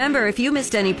Remember, if you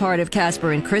missed any part of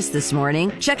Casper and Chris this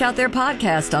morning, check out their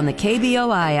podcast on the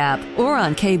KBOI app or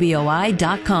on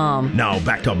KBOI.com. Now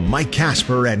back to Mike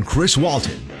Casper and Chris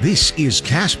Walton. This is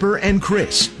Casper and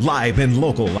Chris, live and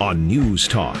local on News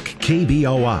Talk,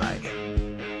 KBOI.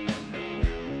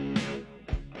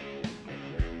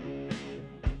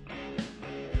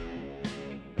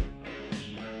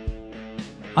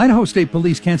 Idaho State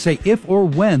Police can't say if or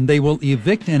when they will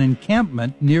evict an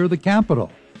encampment near the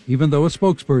Capitol, even though a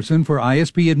spokesperson for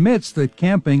ISP admits that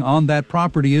camping on that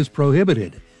property is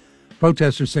prohibited.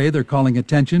 Protesters say they're calling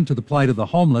attention to the plight of the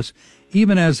homeless,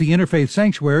 even as the Interfaith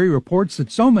Sanctuary reports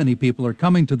that so many people are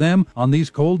coming to them on these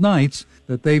cold nights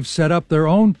that they've set up their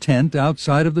own tent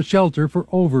outside of the shelter for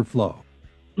overflow.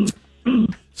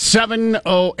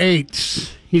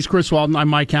 7:08. He's Chris Walton. I'm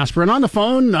Mike Casper. And on the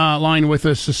phone line with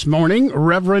us this morning,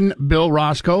 Reverend Bill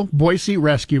Roscoe, Boise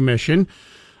Rescue Mission.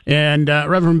 And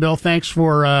Reverend Bill, thanks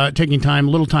for taking a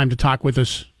little time to talk with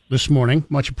us this morning.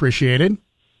 Much appreciated.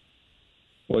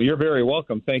 Well, you're very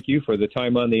welcome. Thank you for the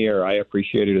time on the air. I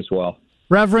appreciate it as well.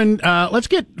 Reverend, let's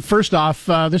get first off,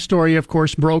 this story, of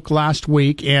course, broke last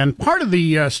week. And part of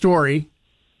the story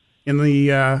in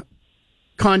the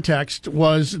context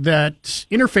was that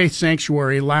Interfaith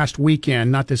Sanctuary last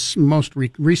weekend, not this most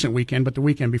recent weekend, but the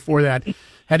weekend before that,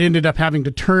 had ended up having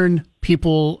to turn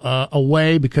people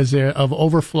away because of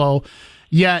overflow.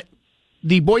 Yet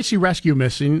the Boise Rescue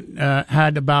Mission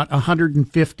had about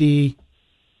 150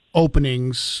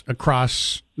 openings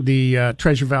across the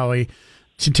Treasure Valley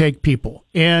to take people.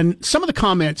 And some of the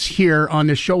comments here on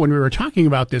this show when we were talking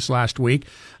about this last week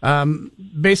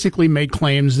basically made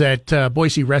claims that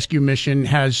Boise Rescue Mission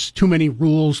has too many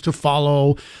rules to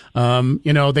follow.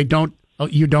 You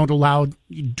don't allow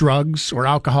drugs or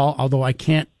alcohol, although I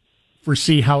can't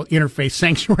foresee how Interfaith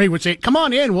Sanctuary would say, come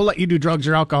on in, we'll let you do drugs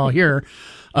or alcohol here.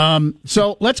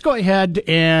 So let's go ahead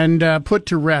and put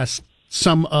to rest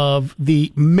some of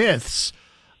the myths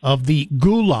of the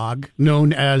gulag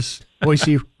known as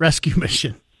Boise Rescue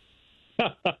Mission.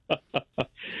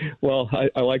 Well,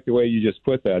 I like the way you just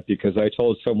put that, because I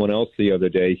told someone else the other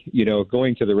day,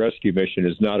 going to the rescue mission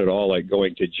is not at all like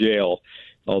going to jail,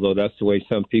 although that's the way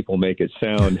some people make it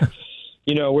sound.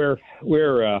 We're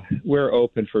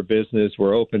open for business.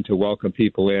 We're open to welcome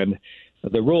people in.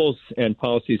 The rules and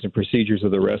policies and procedures of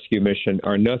the rescue mission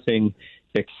are nothing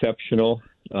exceptional.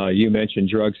 You mentioned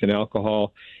drugs and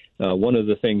alcohol. One of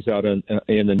the things out in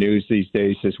the news these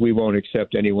days is we won't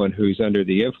accept anyone who's under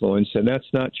the influence, and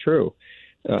that's not true.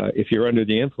 If you're under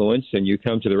the influence and you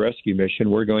come to the rescue mission,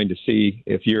 we're going to see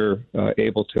if you're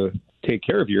able to take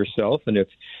care of yourself, and if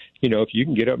you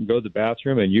can get up and go to the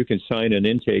bathroom and you can sign an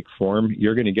intake form,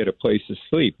 you're going to get a place to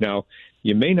sleep. Now,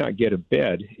 you may not get a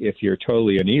bed if you're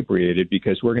totally inebriated,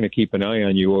 because we're going to keep an eye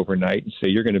on you overnight and say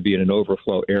you're going to be in an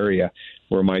overflow area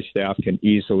where my staff can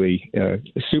easily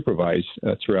supervise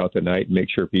throughout the night and make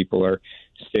sure people are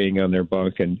staying on their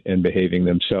bunk and behaving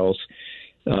themselves.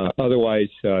 Otherwise,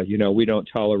 we don't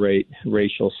tolerate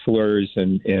racial slurs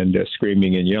and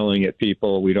screaming and yelling at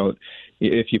people. We don't.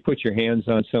 If you put your hands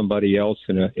on somebody else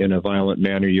in a violent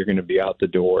manner, you're going to be out the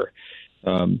door.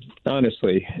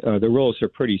 Honestly, the rules are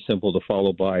pretty simple to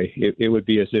follow by. It would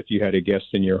be as if you had a guest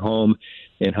in your home,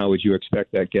 and how would you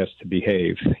expect that guest to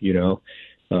behave?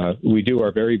 We do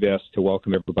our very best to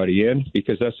welcome everybody in,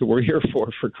 because that's what we're here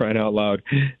for crying out loud.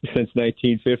 Since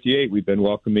 1958, we've been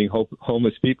welcoming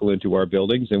homeless people into our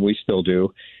buildings, and we still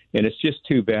do. And it's just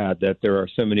too bad that there are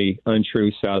so many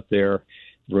untruths out there,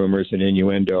 rumors and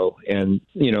innuendo. And,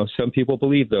 some people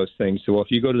believe those things. So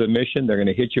if you go to the mission, they're going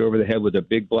to hit you over the head with a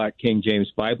big black King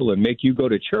James Bible and make you go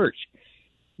to church.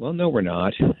 Well, no, we're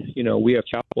not. We have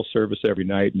chapel service every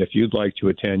night, and if you'd like to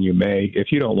attend, you may.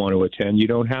 If you don't want to attend, you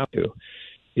don't have to.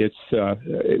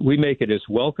 We make it as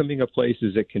welcoming a place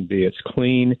as it can be. It's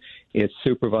clean, it's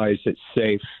supervised, it's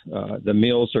safe. The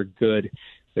meals are good.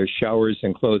 There's showers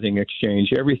and clothing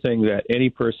exchange. Everything that any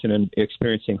person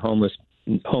experiencing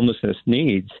homelessness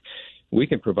needs, we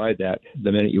can provide that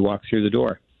the minute you walk through the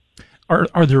door.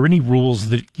 Are there any rules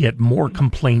that get more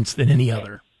complaints than any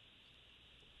other?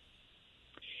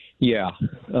 Yeah.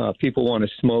 People want to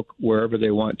smoke wherever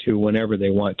they want to, whenever they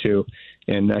want to.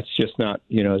 And that's just not,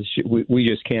 we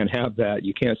just can't have that.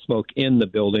 You can't smoke in the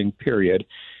building, period.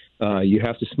 You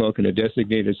have to smoke in a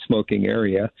designated smoking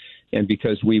area. And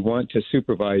because we want to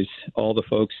supervise all the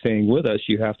folks staying with us,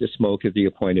 you have to smoke at the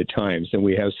appointed times. And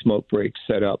we have smoke breaks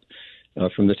set up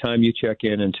from the time you check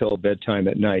in until bedtime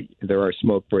at night. There are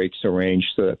smoke breaks arranged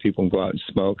so that people can go out and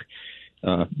smoke.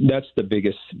 That's the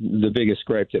biggest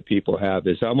gripe that people have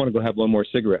is, I want to go have one more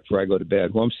cigarette before I go to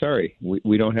bed. Well, I'm sorry.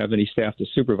 We don't have any staff to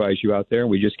supervise you out there.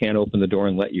 We just can't open the door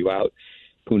and let you out.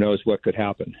 who knows what could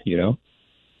happen, you know?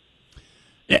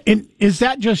 And is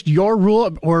that just your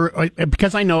rule, or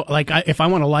because I know, like, if I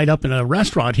want to light up in a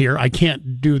restaurant here, I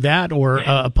can't do that, or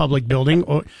a public building?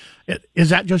 Or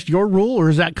is that just your rule, or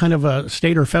is that kind of a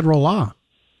state or federal law?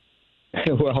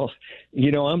 Well,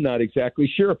 you know, I'm not exactly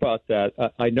sure about that.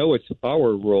 I know it's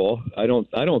our rule. I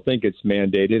don't think it's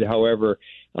mandated. However,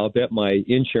 I'll bet my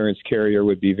insurance carrier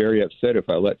would be very upset if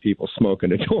I let people smoke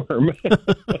in a dorm.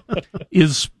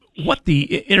 Is what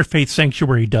the Interfaith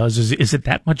Sanctuary does, is it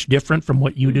that much different from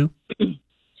what you do?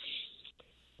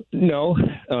 No.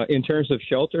 In terms of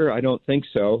shelter, I don't think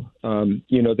so.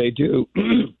 You know, they do.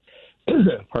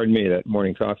 Pardon me, that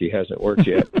morning coffee hasn't worked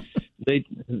yet.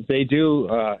 They do,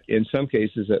 in some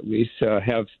cases at least,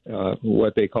 have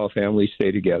what they call families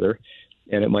stay together,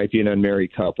 and it might be an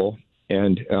unmarried couple.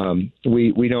 And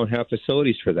we don't have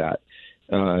facilities for that.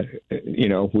 You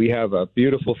know, we have a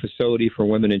beautiful facility for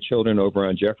women and children over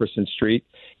on Jefferson Street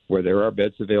where there are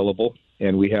beds available.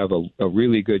 And we have a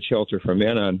really good shelter for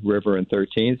men on River and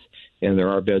 13th, and there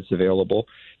are beds available.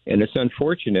 And it's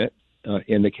unfortunate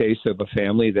in the case of a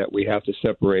family that we have to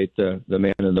separate the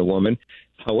man and the woman.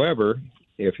 However,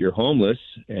 if you're homeless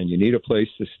and you need a place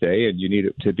to stay and you need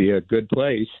it to be a good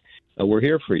place, we're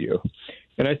here for you.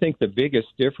 And I think the biggest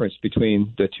difference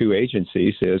between the two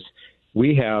agencies is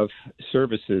we have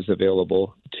services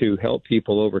available to help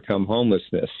people overcome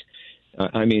homelessness.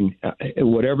 I mean,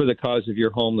 whatever the cause of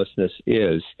your homelessness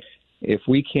is, if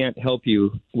we can't help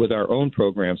you with our own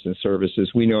programs and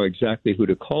services, we know exactly who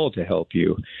to call to help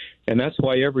you. And that's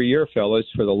why every year, fellas,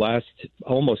 for the last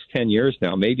almost 10 years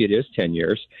now, maybe it is 10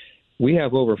 years, we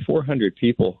have over 400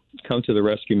 people come to the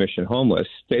Rescue Mission homeless,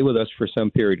 stay with us for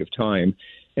some period of time,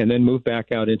 and then move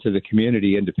back out into the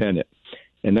community independent.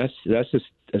 And that's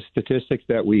a statistic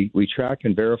that we track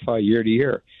and verify year to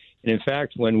year. And in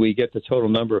fact, when we get the total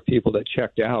number of people that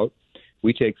checked out,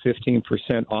 we take 15%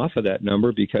 off of that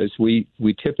number because we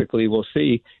typically will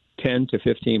see 10 to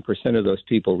 15% of those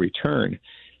people return.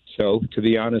 So to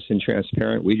be honest and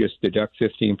transparent, we just deduct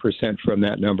 15% from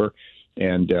that number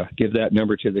and give that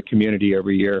number to the community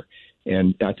every year.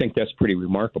 And I think that's pretty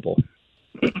remarkable.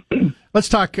 Let's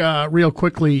talk real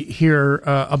quickly here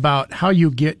about how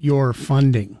you get your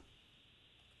funding.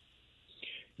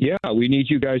 Yeah, we need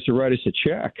you guys to write us a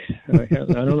check. I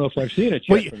don't know if I've seen a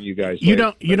check from you guys. You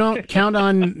don't count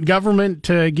on government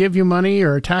to give you money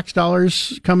or tax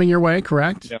dollars coming your way,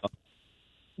 correct? No,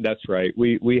 that's right.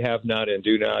 We have not and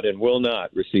do not and will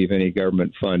not receive any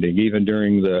government funding. Even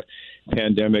during the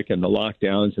pandemic and the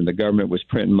lockdowns and the government was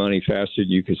printing money faster than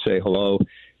you could say hello,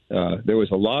 there was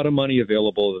a lot of money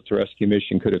available that the Rescue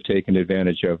Mission could have taken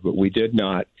advantage of, but we did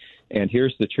not. And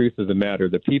here's the truth of the matter.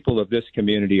 The people of this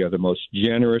community are the most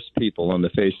generous people on the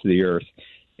face of the earth,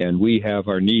 and we have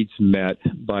our needs met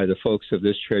by the folks of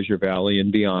this Treasure Valley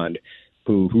and beyond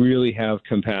who really have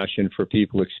compassion for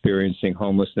people experiencing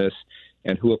homelessness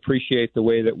and who appreciate the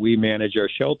way that we manage our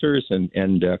shelters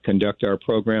and conduct our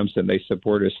programs, and they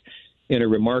support us in a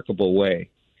remarkable way.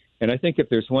 And I think if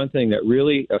there's one thing that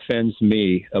really offends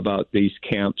me about these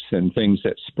camps and things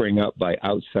that spring up by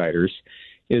outsiders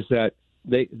is that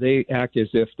they act as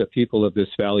if the people of this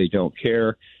valley don't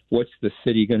care. What's the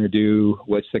city going to do?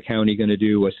 What's the county going to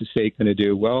do? What's the state going to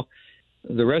do? Well,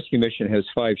 the Rescue Mission has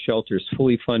 5 shelters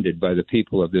fully funded by the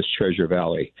people of this Treasure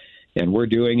Valley. And we're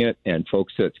doing it, and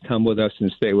folks that come with us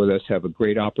and stay with us have a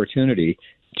great opportunity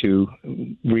to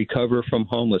recover from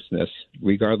homelessness,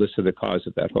 regardless of the cause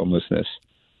of that homelessness.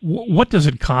 What does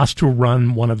it cost to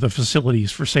run one of the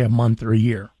facilities for, say, a month or a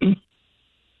year?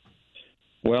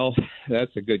 Well,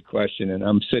 that's a good question, and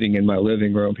I'm sitting in my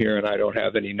living room here, and I don't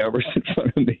have any numbers in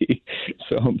front of me,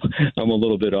 so I'm a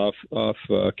little bit off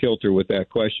kilter with that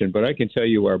question. But I can tell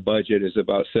you our budget is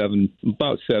about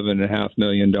 $7.5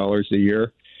 million a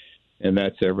year, and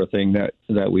that's everything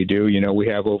that we do. You know, we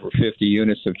have over 50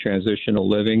 units of transitional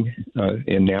living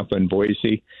in Nampa and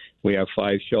Boise. We have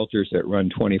 5 shelters that run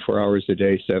 24 hours a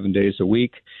day, 7 days a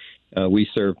week. We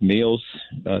serve meals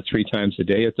 3 times a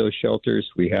day at those shelters.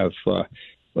 We have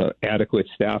adequate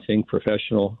staffing,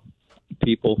 professional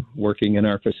people working in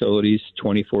our facilities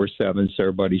 24/7, so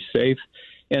everybody's safe.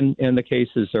 And the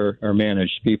cases are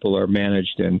managed. People are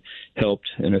managed and helped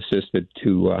and assisted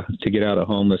to get out of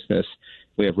homelessness.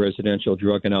 We have residential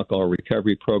drug and alcohol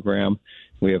recovery program.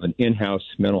 We have an in-house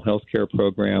mental health care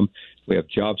program. We have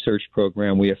job search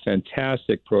program. We have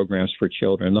fantastic programs for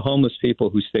children. The homeless people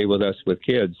who stay with us with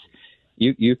kids,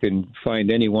 you can find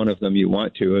any one of them you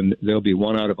want to, and there'll be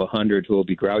 1 out of 100 who will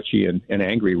be grouchy and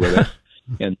angry with us.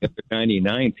 And the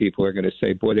 99 people are going to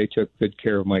say, boy, they took good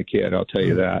care of my kid, I'll tell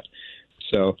you that.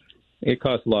 So it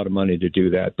costs a lot of money to do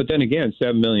that. But then again,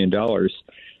 $7 million,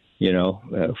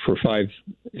 for 5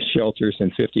 shelters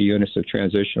and 50 units of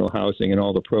transitional housing and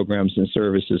all the programs and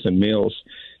services and meals,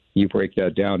 you break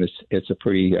that down, it's a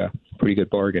pretty good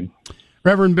bargain.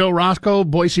 Reverend Bill Roscoe,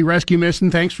 Boise Rescue Mission,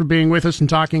 thanks for being with us and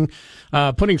talking,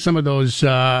 putting some of those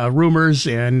rumors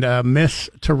and myths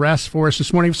to rest for us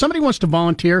this morning. If somebody wants to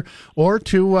volunteer or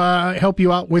to help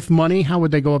you out with money, how would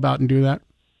they go about and do that?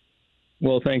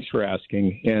 Well, thanks for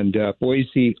asking. And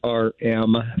Boise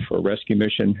RM for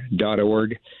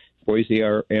rescuemission.org,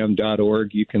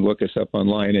 BoiseRM.org. You can look us up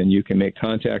online and you can make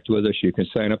contact with us. You can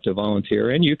sign up to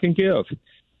volunteer and you can give.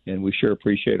 And we sure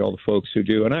appreciate all the folks who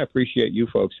do. And I appreciate you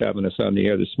folks having us on the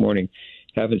air this morning.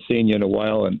 Haven't seen you in a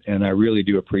while, and I really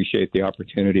do appreciate the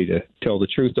opportunity to tell the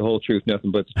truth, the whole truth, nothing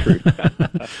but the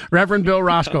truth. Reverend Bill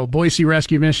Roscoe, Boise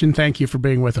Rescue Mission, thank you for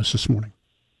being with us this morning.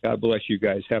 God bless you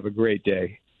guys. Have a great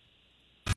day.